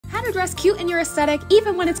how to dress cute in your aesthetic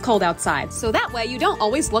even when it's cold outside, so that way you don't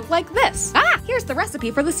always look like this. Here's the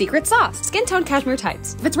recipe for the secret sauce. Skin tone cashmere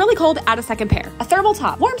tights. If it's really cold, add a second pair. A thermal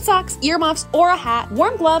top, warm socks, earmuffs, or a hat,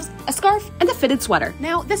 warm gloves, a scarf, and a fitted sweater.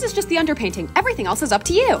 Now, this is just the underpainting. Everything else is up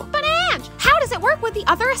to you. But Ange, how does it work with the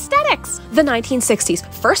other aesthetics? The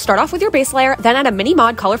 1960s. First start off with your base layer, then add a mini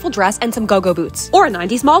mod colorful dress and some go-go boots. Or a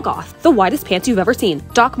 90s mall goth. The widest pants you've ever seen.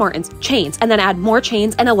 Doc Martens, chains, and then add more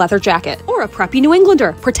chains and a leather jacket. Or a preppy New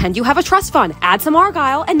Englander. Pretend you have a trust fund, add some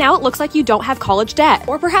Argyle, and now it looks like you don't have college debt.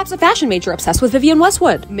 Or perhaps a fashion major obsessed with Vivienne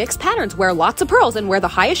Westwood. Mix patterns, wear lots of pearls, and wear the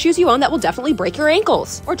highest shoes you own that will definitely break your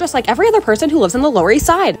ankles. Or dress like every other person who lives on the Lower East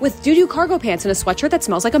Side, with doo-doo cargo pants and a sweatshirt that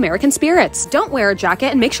smells like American spirits. Don't wear a jacket,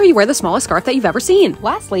 and make sure you wear the smallest scarf that you've ever seen.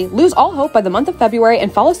 Lastly, lose all hope by the month of February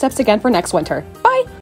and follow steps again for next winter. Bye!